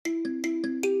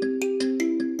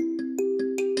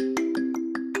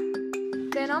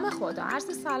خدا،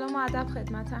 عرض سلام و ادب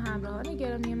خدمت همراهان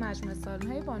گرامی مجموعه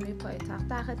سالن‌های بانوی پایتخت.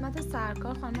 در خدمت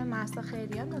سرکار خانم مهسا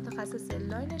خیریان متخصص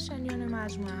لاین شنیون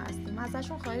مجموعه هستیم.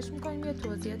 ازشون خواهش می‌کنیم یه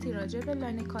توضیحاتی راجع به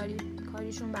لاین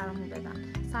کاریشون برامون بدن.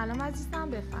 سلام عزیزم،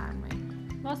 بفرمایید.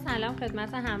 با سلام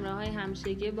خدمت همراه‌های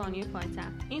همیشگی بانوی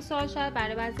پایتخت. این سوال شاید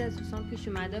برای بعضی از دوستان پیش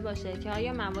اومده باشه که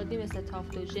آیا موادی مثل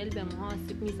تافت و ژل به موها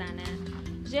آسیب میزنه؟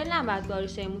 ژل نباید با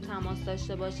ریشه مو تماس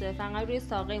داشته باشه، فقط روی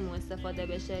ساقه مو استفاده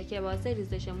بشه که باعث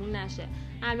ریزش مو نشه.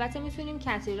 البته میتونیم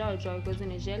کتریرا رو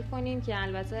جایگزین ژل کنیم که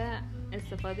البته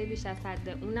استفاده بیش از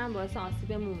حد اونم باعث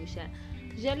آسیب مو میشه.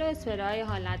 ژل و اسپری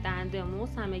حالت دهنده مو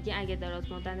همگی اگه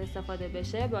دراز مدت استفاده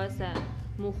بشه باعث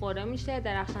موخوره میشه،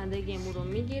 درخشندگی مو رو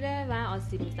میگیره و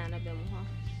آسیب میزنه به موها.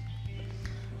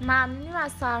 ممنونیم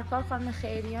از سرکار خانم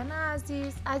خیریان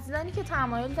عزیزانی که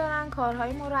تمایل دارن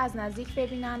کارهای ما رو از نزدیک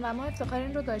ببینن و ما افتخار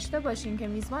این رو داشته باشیم که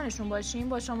میزبانشون باشیم.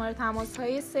 با شماره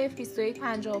تماس‌های 021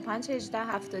 55 18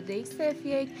 71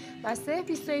 01 و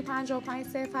 021 55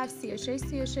 07 36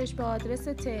 36 به آدرس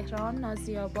تهران،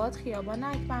 نازی‌آباد، خیابان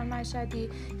اکبر مشهدی،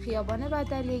 خیابان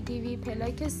بدلیه گیوی،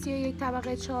 پلاک 31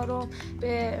 طبقه 4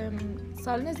 به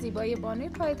سالن زیبای بانوی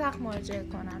پایتخت مراجعه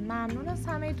کنن. ممنون از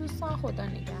همه دوستان. خدا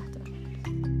نگهدار.